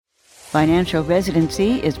Financial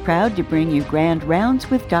Residency is proud to bring you Grand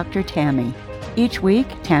Rounds with Dr. Tammy. Each week,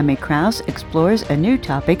 Tammy Krause explores a new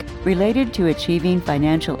topic related to achieving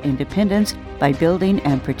financial independence by building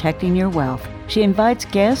and protecting your wealth. She invites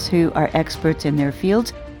guests who are experts in their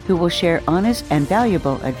fields who will share honest and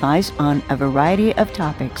valuable advice on a variety of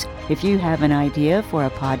topics. If you have an idea for a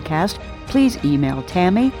podcast, please email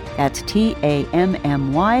Tammy, that's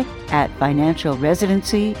TAMMY, at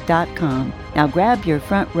financialresidency.com. Now grab your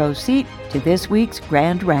front row seat to this week's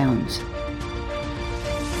Grand Rounds.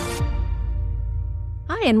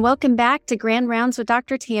 Hi, and welcome back to Grand Rounds with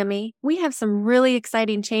Dr. Tammy. We have some really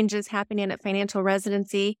exciting changes happening at Financial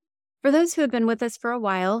Residency. For those who have been with us for a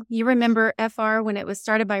while, you remember FR when it was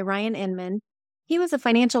started by Ryan Inman. He was a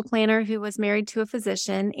financial planner who was married to a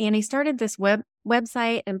physician, and he started this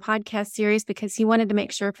website and podcast series because he wanted to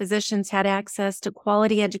make sure physicians had access to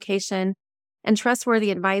quality education and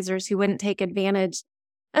trustworthy advisors who wouldn't take advantage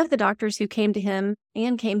of the doctors who came to him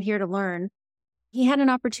and came here to learn. He had an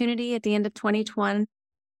opportunity at the end of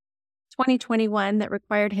 2021 that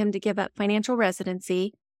required him to give up financial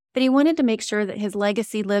residency, but he wanted to make sure that his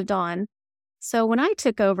legacy lived on. So when I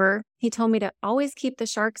took over, he told me to always keep the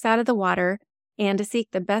sharks out of the water and to seek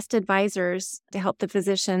the best advisors to help the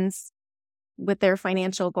physicians with their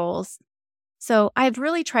financial goals. So I've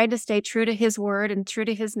really tried to stay true to his word and true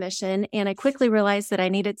to his mission, and I quickly realized that I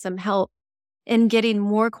needed some help in getting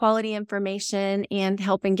more quality information and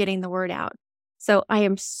help in getting the word out. So I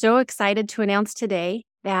am so excited to announce today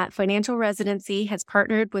that Financial Residency has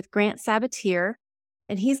partnered with Grant Sabatier,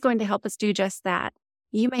 and he's going to help us do just that.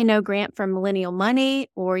 You may know Grant from Millennial Money,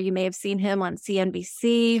 or you may have seen him on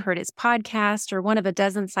CNBC, heard his podcast, or one of a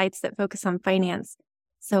dozen sites that focus on finance.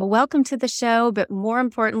 So welcome to the show, but more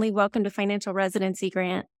importantly, welcome to Financial Residency,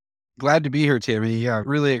 Grant. Glad to be here, Tammy. Yeah,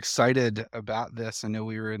 really excited about this. I know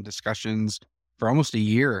we were in discussions for almost a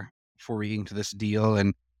year before we get into this deal,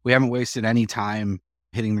 and we haven't wasted any time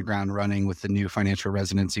hitting the ground running with the new Financial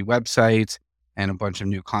Residency website and a bunch of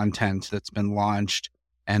new content that's been launched.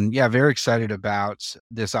 And yeah, very excited about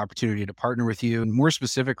this opportunity to partner with you, and more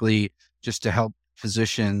specifically, just to help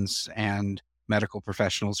physicians and medical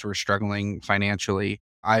professionals who are struggling financially.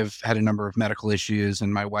 I've had a number of medical issues,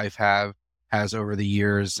 and my wife has over the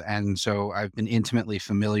years. And so I've been intimately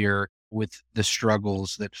familiar with the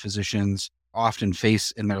struggles that physicians often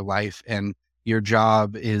face in their life. And your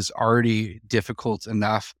job is already difficult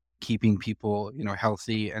enough, keeping people,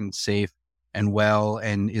 healthy and safe and well,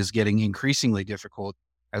 and is getting increasingly difficult,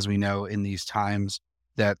 as we know in these times,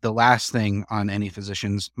 that the last thing on any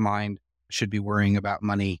physician's mind should be worrying about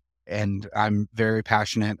money. And I'm very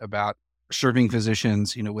passionate about serving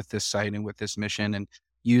physicians, with this site and with this mission, and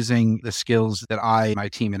using the skills that my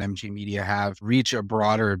team at MG Media have, reach a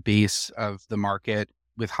broader base of the market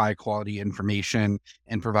with high quality information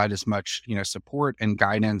and provide as much, support and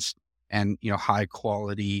guidance and, high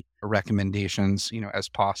quality recommendations, as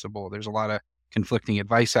possible. There's a lot of conflicting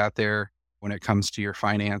advice out there when it comes to your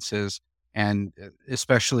finances, and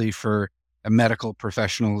especially for medical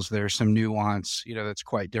professionals, there's some nuance, that's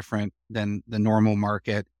quite different than the normal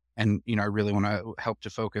market. And, I really want to help to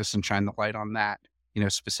focus and shine the light on that,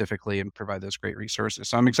 specifically, and provide those great resources.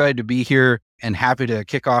 So I'm excited to be here and happy to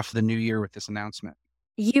kick off the new year with this announcement.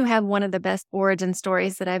 You have one of the best origin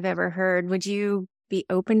stories that I've ever heard. Would you be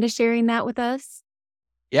open to sharing that with us?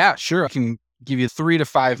 Yeah, sure. I can give you a 3 to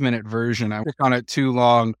 5 minute version. I won't on it too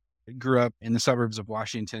long. I grew up in the suburbs of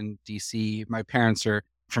Washington, D.C. My parents are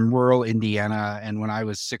from rural Indiana. And when I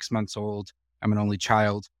was 6 months old, I'm an only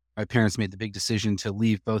child. My parents made the big decision to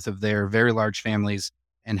leave both of their very large families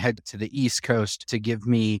and head to the East Coast to give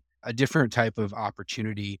me a different type of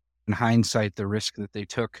opportunity. In hindsight, the risk that they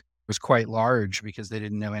took was quite large because they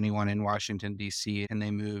didn't know anyone in Washington, D.C., and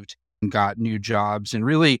they moved and got new jobs and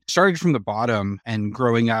really started from the bottom. And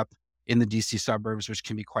growing up in the D.C. suburbs, which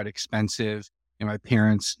can be quite expensive, my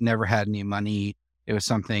parents never had any money. It was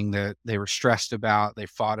something that they were stressed about. They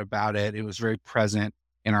fought about it. It was very present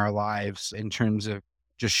in our lives in terms of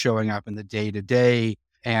just showing up in the day-to-day.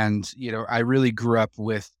 And, I really grew up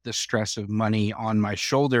with the stress of money on my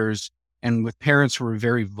shoulders, and with parents who were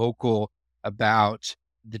very vocal about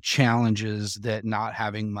the challenges that not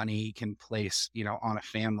having money can place, on a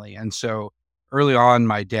family. And so early on,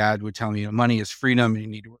 my dad would tell me, money is freedom. You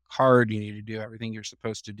need to work hard. You need to do everything you're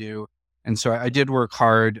supposed to do. And so I did work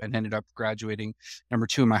hard and ended up graduating number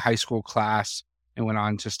 2 in my high school class, and went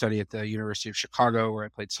on to study at the University of Chicago, where I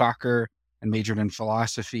played soccer and majored in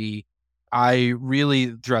philosophy. I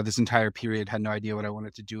really, throughout this entire period, had no idea what I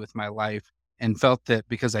wanted to do with my life, and felt that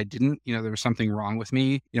because I didn't, there was something wrong with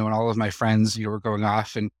me. And all of my friends, were going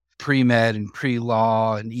off and pre-med and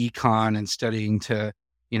pre-law and econ and studying to,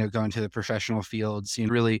 going to the professional fields,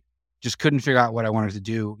 really just couldn't figure out what I wanted to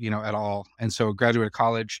do, at all. And so graduated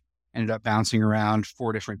college, ended up bouncing around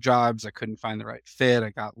 4 different jobs. I couldn't find the right fit. I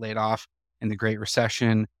got laid off in the Great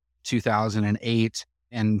Recession, 2008.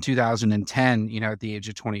 And 2010, at the age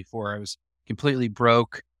of 24, I was completely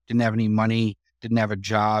broke, didn't have any money, didn't have a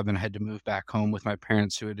job, and I had to move back home with my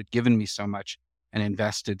parents who had given me so much and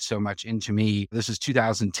invested so much into me. This is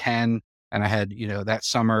 2010. And I had, that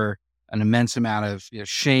summer, an immense amount of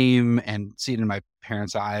shame and seeing in my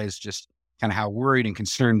parents' eyes just kind of how worried and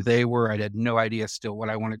concerned they were. I had no idea still what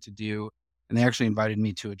I wanted to do. And they actually invited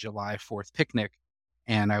me to a July 4th picnic.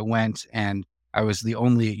 And I went, and I was the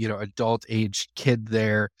only, adult aged kid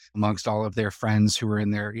there amongst all of their friends who were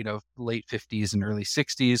in their, late 50s and early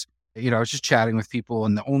 60s. I was just chatting with people,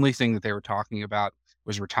 and the only thing that they were talking about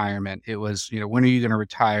was retirement. It was, when are you going to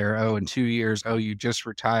retire? Oh, in 2 years. Oh, you just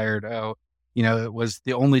retired. Oh, it was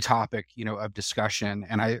the only topic, of discussion.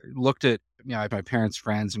 And I looked at, at my parents'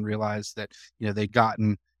 friends and realized that, they'd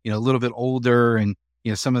gotten, a little bit older, and,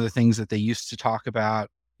 some of the things that they used to talk about,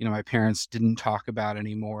 my parents didn't talk about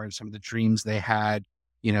anymore. And some of the dreams they had,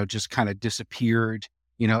 just kind of disappeared,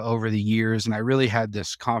 over the years. And I really had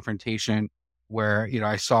this confrontation where,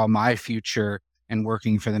 I saw my future and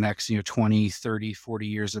working for the next, 20, 30, 40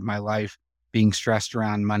 years of my life being stressed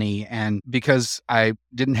around money. And because I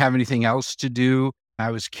didn't have anything else to do,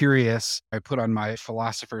 I was curious. I put on my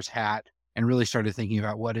philosopher's hat and really started thinking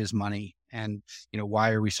about what is money, and,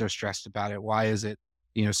 why are we so stressed about it? Why is it,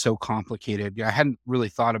 so complicated? I hadn't really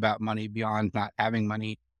thought about money beyond not having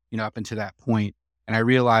money, up until that point. And I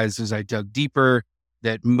realized as I dug deeper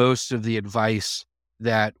that most of the advice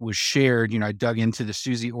that was shared, I dug into the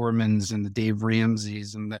Susie Ormans and the Dave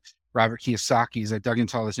Ramseys and the Robert Kiyosaki's. I dug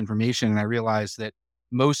into all this information, and I realized that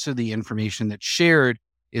most of the information that's shared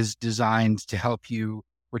is designed to help you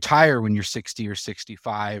retire when you're 60 or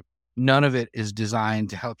 65. None of it is designed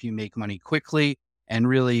to help you make money quickly and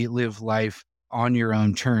really live life on your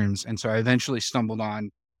own terms. And so I eventually stumbled on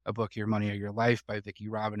a book, Your Money or Your Life by Vicki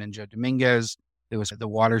Robin and Joe Dominguez. It was the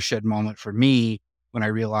watershed moment for me when I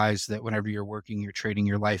realized that whenever you're working, you're trading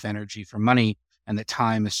your life energy for money, and that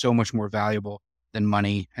time is so much more valuable than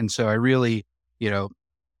money. And so I really, that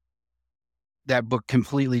book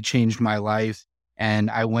completely changed my life. And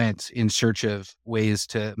I went in search of ways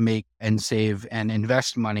to make and save and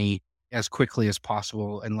invest money as quickly as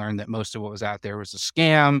possible, and learned that most of what was out there was a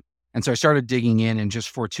scam. And so I started digging in, and just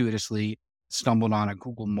fortuitously stumbled on a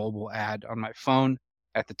Google mobile ad on my phone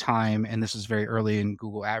at the time. And this was very early in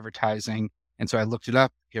Google advertising. And so I looked it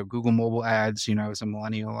up, Google mobile ads. I was a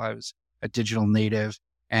millennial, I was a digital native.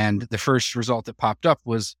 And the first result that popped up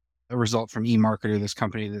was a result from eMarketer, this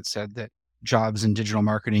company that said that jobs in digital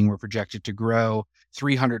marketing were projected to grow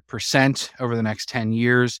 300% over the next 10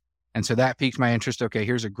 years. And so that piqued my interest. Okay,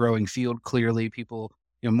 here's a growing field. Clearly people,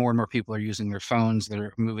 more and more people are using their phones,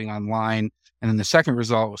 they're moving online. And then the second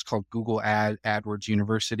result was called Google AdWords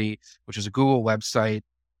University, which is a Google website,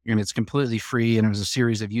 and it's completely free. And it was a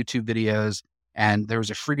series of YouTube videos, and there was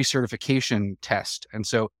a free certification test. And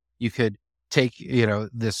so you could take,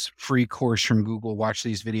 this free course from Google, watch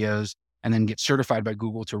these videos, and then get certified by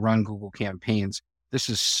Google to run Google campaigns. This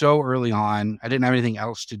is so early on. I didn't have anything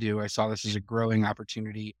else to do. I saw this as a growing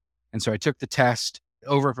opportunity. And so I took the test,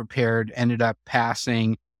 over-prepared, ended up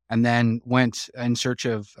passing, and then went in search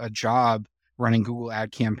of a job running Google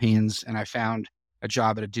ad campaigns. And I found a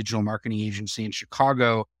job at a digital marketing agency in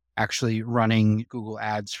Chicago, actually running Google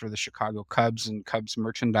ads for the Chicago Cubs and Cubs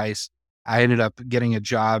merchandise. I ended up getting a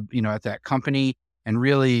job, at that company. And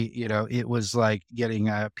really, it was like getting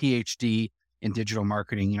a PhD in digital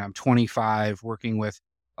marketing. I'm 25, working with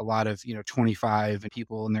a lot of, 25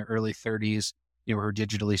 people in their early 30s, who are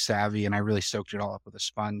digitally savvy. And I really soaked it all up with a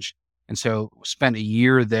sponge. And so spent a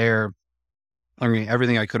year there learning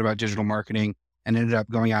everything I could about digital marketing, and ended up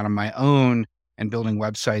going out on my own and building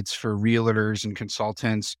websites for realtors and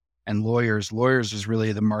consultants and lawyers. Lawyers was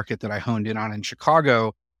really the market that I honed in on in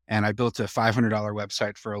Chicago. And I built a $500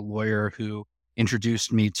 website for a lawyer who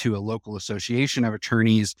introduced me to a local association of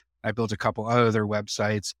attorneys. I built a couple other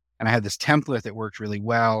websites, and I had this template that worked really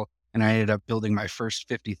well. And I ended up building my first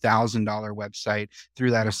 $50,000 website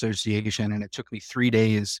through that association. And it took me 3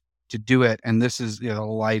 days to do it. And this is, the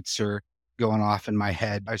lights are going off in my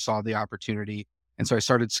head. I saw the opportunity. And so I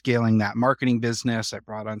started scaling that marketing business. I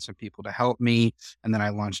brought on some people to help me. And then I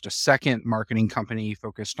launched a second marketing company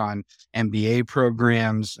focused on MBA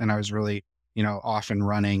programs. And I was really, off and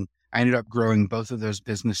running. I ended up growing both of those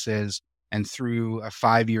businesses, and through a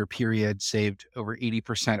 5-year period, saved over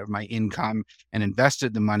 80% of my income and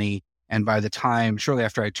invested the money. And by the time, shortly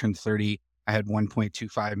after I turned 30, I had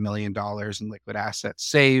 $1.25 million in liquid assets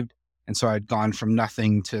saved. And so I'd gone from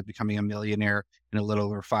nothing to becoming a millionaire in a little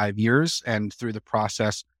over 5 years. And through the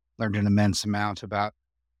process, learned an immense amount about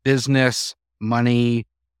business, money,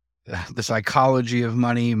 the psychology of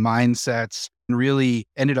money, mindsets, and really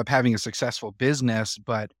ended up having a successful business,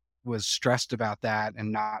 but was stressed about that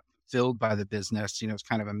and not filled by the business. It's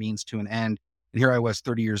kind of a means to an end. And here I was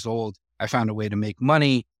 30 years old. I found a way to make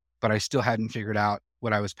money, but I still hadn't figured out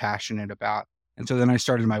what I was passionate about. And so then I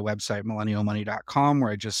started my website, millennialmoney.com,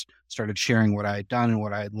 where I just started sharing what I had done and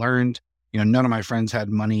what I had learned. None of my friends had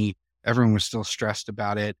money. Everyone was still stressed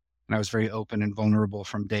about it. And I was very open and vulnerable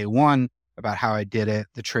from day one about how I did it,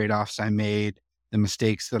 the trade-offs I made, the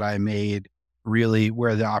mistakes that I made, really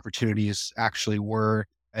where the opportunities actually were.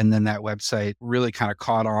 And then that website really kind of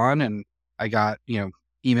caught on, and I got,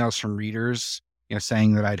 emails from readers,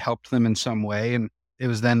 saying that I'd helped them in some way. And it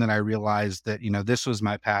was then that I realized that, this was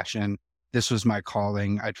my passion. This was my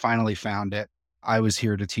calling. I'd finally found it. I was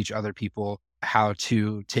here to teach other people how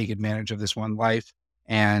to take advantage of this one life.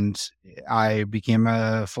 And I became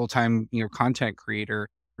a full-time, content creator,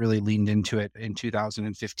 really leaned into it in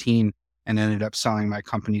 2015 and ended up selling my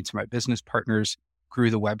company to my business partners, grew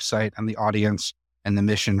the website and the audience and the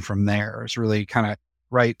mission from there. It's really kind of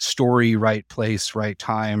right story, right place, right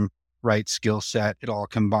time, right skill set. It all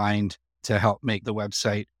combined to help make the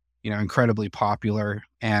website, incredibly popular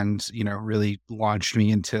and, really launched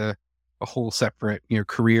me into a whole separate,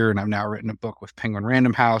 career. And I've now written a book with Penguin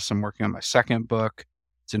Random House. I'm working on my second book.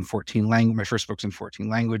 It's in 14 languages. My first book's in 14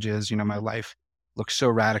 languages. My life looks so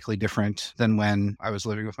radically different than when I was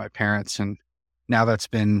living with my parents. And now that's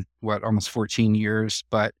been almost 14 years,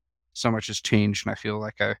 but so much has changed. And I feel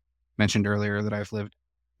like I mentioned earlier that I've lived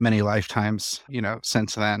many lifetimes,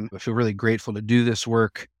 since then. I feel really grateful to do this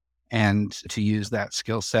work and to use that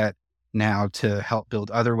skill set now to help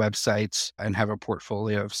build other websites and have a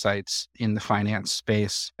portfolio of sites in the finance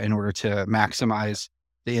space in order to maximize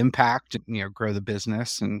the impact, grow the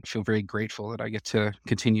business, and feel very grateful that I get to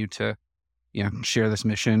continue to, share this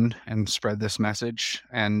mission and spread this message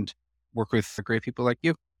and work with great people like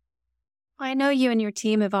you. I know you and your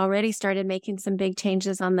team have already started making some big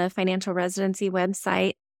changes on the Financial Residency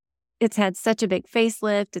website. It's had such a big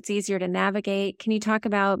facelift. It's easier to navigate. Can you talk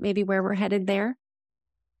about maybe where we're headed there?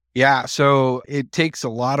 Yeah, so it takes a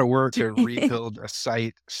lot of work to rebuild a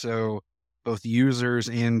site. So both users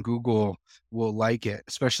and Google will like it,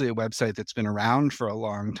 especially a website that's been around for a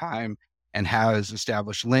long time and has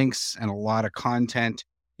established links and a lot of content.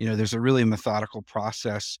 There's a really methodical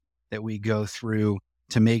process that we go through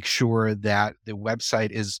to make sure that the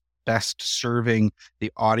website is best serving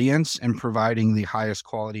the audience and providing the highest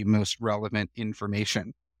quality, most relevant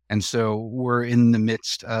information. And so we're in the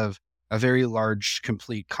midst of a very large,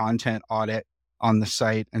 complete content audit on the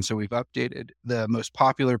site. And so we've updated the most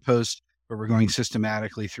popular posts, but we're going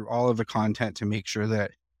systematically through all of the content to make sure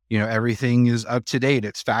that, everything is up to date.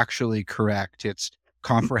 It's factually correct. It's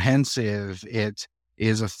comprehensive. It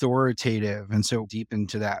is authoritative. And so deep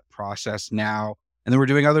into that process now. And then we're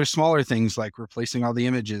doing other smaller things like replacing all the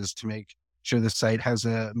images to make sure the site has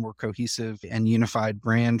a more cohesive and unified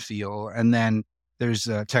brand feel. And then there's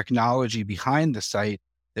technology behind the site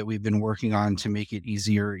that we've been working on to make it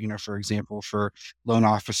easier, for example, for loan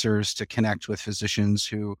officers to connect with physicians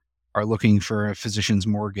who are looking for a physician's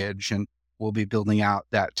mortgage. And we'll be building out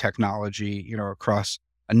that technology, across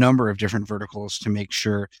a number of different verticals to make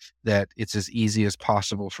sure that it's as easy as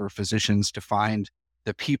possible for physicians to find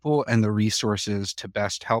the people and the resources to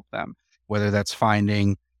best help them, whether that's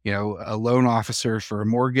finding, a loan officer for a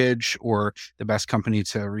mortgage or the best company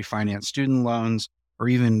to refinance student loans, or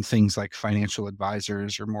even things like financial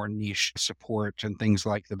advisors or more niche support and things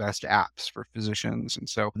like the best apps for physicians. And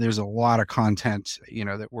so there's a lot of content,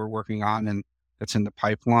 that we're working on and that's in the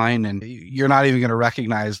pipeline. And you're not even going to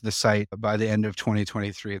recognize the site by the end of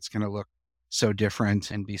 2023. It's going to look so different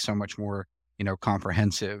and be so much more,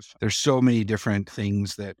 comprehensive. There's so many different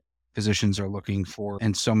things that physicians are looking for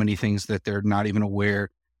and so many things that they're not even aware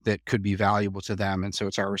that could be valuable to them. And so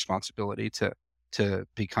it's our responsibility to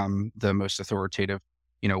become the most authoritative,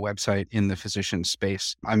 website in the physician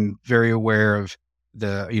space. I'm very aware of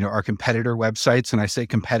our competitor websites. And I say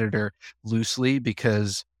competitor loosely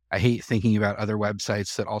because I hate thinking about other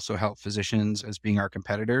websites that also help physicians as being our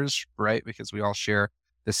competitors, right? Because we all share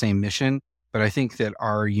the same mission. But I think that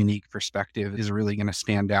our unique perspective is really going to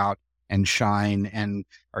stand out and shine, and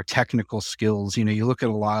our technical skills. You look at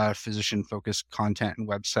a lot of physician-focused content and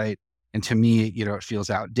website, and to me, it feels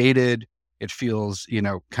outdated. It feels,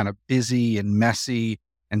 kind of busy and messy.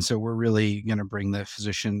 And so we're really going to bring the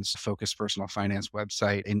physicians focused personal finance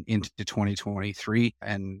website into 2023.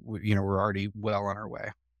 And we're already well on our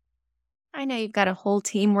way. I know you've got a whole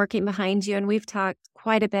team working behind you, and we've talked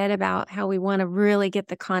quite a bit about how we want to really get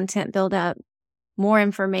the content built up, more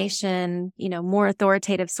information, more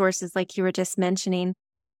authoritative sources like you were just mentioning.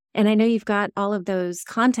 And I know you've got all of those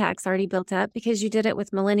contacts already built up because you did it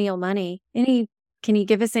with Millennial Money. Can you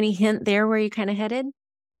give us any hint there where you kind of headed?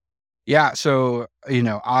 Yeah. So,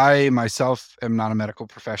 I myself am not a medical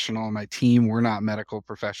professional. My team, we're not medical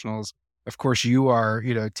professionals. Of course, you are,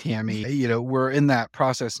 Tammy. We're in that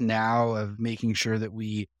process now of making sure that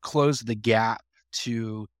we close the gap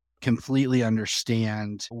to completely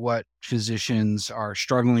understand what physicians are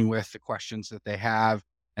struggling with, the questions that they have,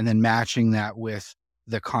 and then matching that with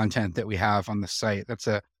the content that we have on the site. That's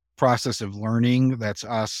a process of learning. That's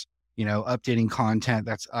us, updating content.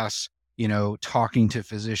 That's us talking to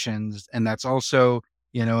physicians. And that's also,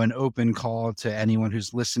 an open call to anyone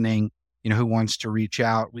who's listening, who wants to reach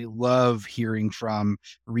out. We love hearing from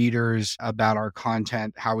readers about our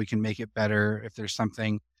content, how we can make it better. If there's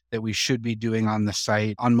something that we should be doing on the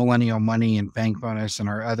site, on Millennial Money and Bank Bonus and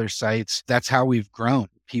our other sites, that's how we've grown.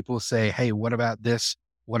 People say, hey, what about this?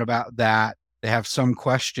 What about that? They have some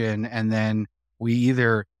question. And then we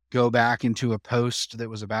either go back into a post that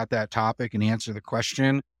was about that topic and answer the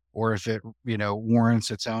question, or if it,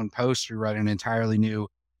 warrants its own post, we write an entirely new,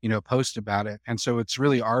 post about it. And so it's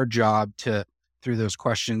really our job to, through those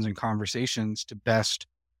questions and conversations, to best,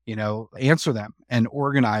 answer them and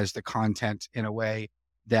organize the content in a way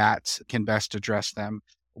that can best address them.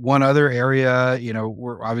 One other area,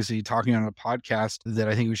 we're obviously talking on a podcast that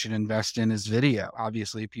I think we should invest in is video.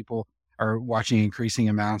 Obviously, people are watching increasing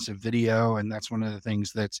amounts of video, and that's one of the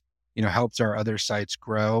things that's, helps our other sites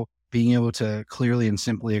grow. Being able to clearly and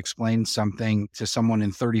simply explain something to someone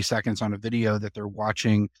in 30 seconds on a video that they're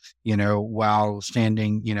watching, while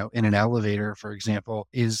standing, in an elevator, for example,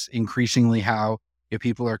 is increasingly how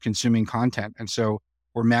people are consuming content. And so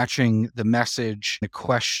we're matching the message, the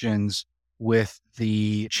questions with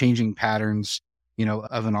the changing patterns,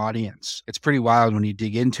 of an audience. It's pretty wild when you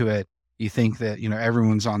dig into it. You think that,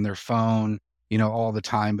 everyone's on their phone, all the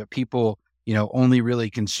time, but people, only really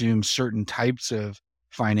consume certain types of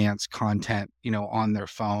finance content, on their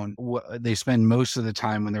phone. They spend most of the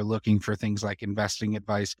time when they're looking for things like investing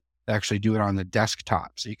advice, they actually do it on the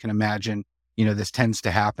desktop. So you can imagine, this tends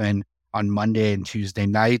to happen on Monday and Tuesday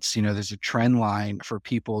nights. There's a trend line for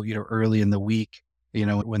people, early in the week,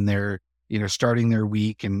 when they're, starting their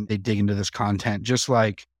week and they dig into this content, just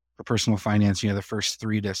like for personal finance, the first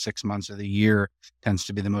 3 to 6 months of the year tends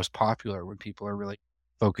to be the most popular when people are really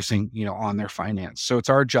focusing, on their finance. So it's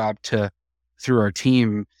our job to, through our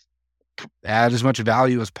team, add as much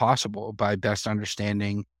value as possible by best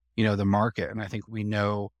understanding, the market. And I think we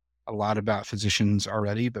know a lot about physicians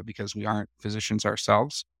already, but because we aren't physicians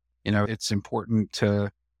ourselves, it's important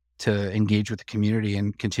to engage with the community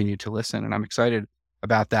and continue to listen. And I'm excited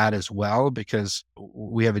about that as well, because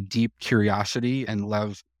we have a deep curiosity and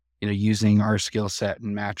love, using our skill set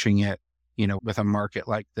and matching it, with a market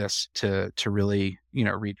like this to really,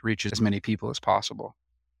 reach as many people as possible.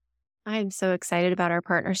 I'm so excited about our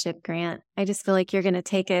partnership, Grant. I just feel like you're going to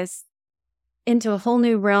take us into a whole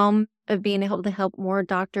new realm of being able to help more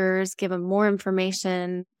doctors, give them more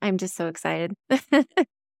information. I'm just so excited.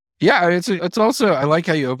 Yeah, it's also, I like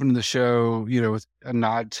how you opened the show, with a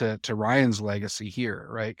nod to Ryan's legacy here,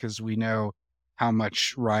 right? Because we know how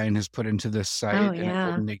much Ryan has put into this site, Oh, and it yeah.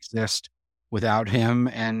 wouldn't exist without him.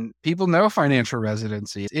 And people know Financial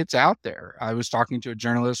Residency. It's out there. I was talking to a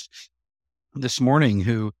journalist this morning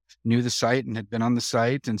who knew the site and had been on the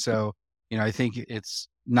site. And so, I think it's,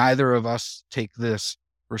 neither of us take this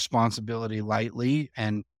responsibility lightly.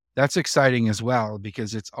 And that's exciting as well,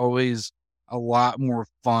 because it's always a lot more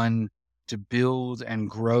fun to build and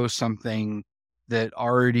grow something that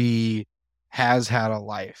already has had a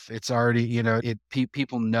life. It's already,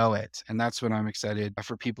 people know it. And that's what I'm excited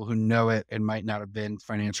for, people who know it and might not have been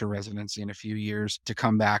Financial Residency in a few years, to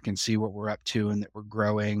come back and see what we're up to and that we're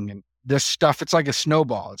growing. And this stuff, it's like a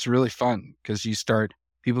snowball. It's really fun because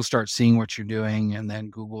people start seeing what you're doing, and then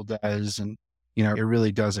Google does. And, it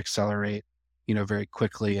really does accelerate, very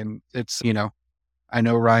quickly. And it's, I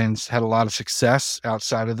know Ryan's had a lot of success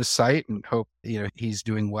outside of the site, and hope, he's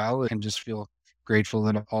doing well, and just feel grateful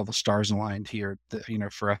that all the stars aligned here, that,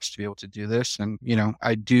 for us to be able to do this. And,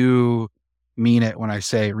 I do mean it when I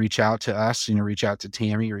say reach out to us, reach out to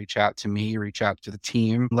Tammy, reach out to me, reach out to the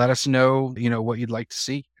team. Let us know, what you'd like to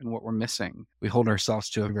see and what we're missing. We hold ourselves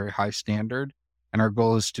to a very high standard, and our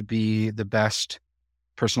goal is to be the best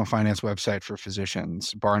personal finance website for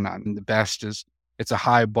physicians, bar none. And the best is it's a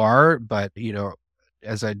high bar, but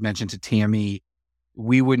as I'd mentioned to Tammy,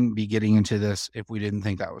 we wouldn't be getting into this if we didn't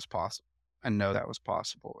think that was possible and know that was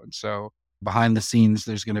possible. And so behind the scenes,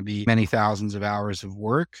 there's going to be many thousands of hours of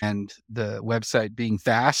work, and the website being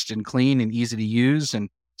fast and clean and easy to use and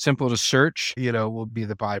simple to search, will be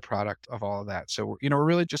the byproduct of all of that. So, we're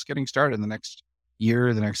really just getting started. In the next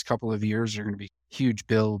year, the next couple of years are going to be huge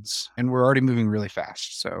builds, and we're already moving really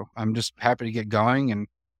fast. So I'm just happy to get going and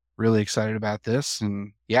really excited about this.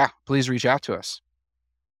 And yeah, please reach out to us.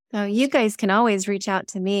 So you guys can always reach out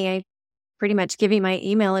to me. I pretty much give you my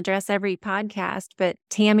email address every podcast, but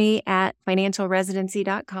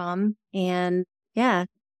Tammy@financialresidency.com. And yeah,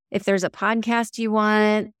 if there's a podcast you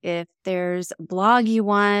want, if there's a blog you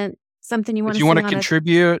want, something you want If to you want to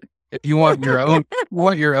contribute, if you want your own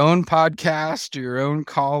podcast or your own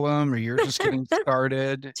column, or you're just getting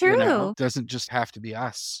started, True. it doesn't just have to be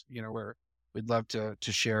us. We'd love to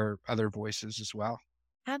share other voices as well.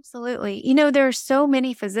 Absolutely. There are so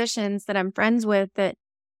many physicians that I'm friends with that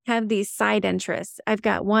have these side interests. I've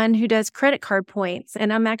got one who does credit card points,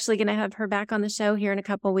 and I'm actually going to have her back on the show here in a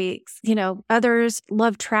couple weeks. Others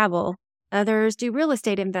love travel. Others do real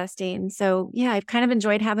estate investing. So yeah, I've kind of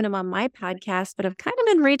enjoyed having them on my podcast, but I've kind of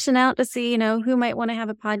been reaching out to see, who might want to have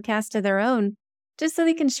a podcast of their own just so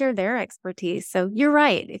they can share their expertise. So you're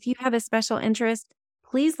right. If you have a special interest,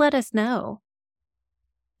 please let us know.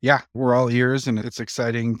 Yeah, we're all ears, and it's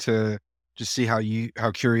exciting to just see how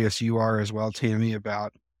curious you are as well, Tammy,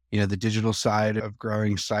 about the digital side of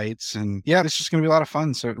growing sites. And yeah, it's just going to be a lot of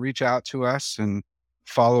fun. So reach out to us and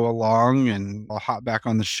follow along, and I'll hop back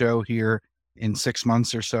on the show here in 6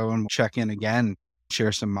 months or so and we'll check in again,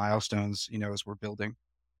 share some milestones, as we're building.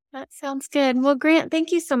 That sounds good. Well, Grant,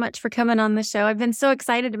 thank you so much for coming on the show. I've been so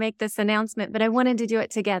excited to make this announcement, but I wanted to do it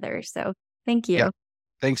together. So thank you. Yeah.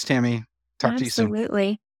 Thanks, Tammy. Talk to you soon.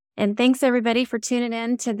 Absolutely. And thanks everybody for tuning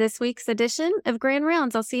in to this week's edition of Grand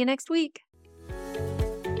Rounds. I'll see you next week.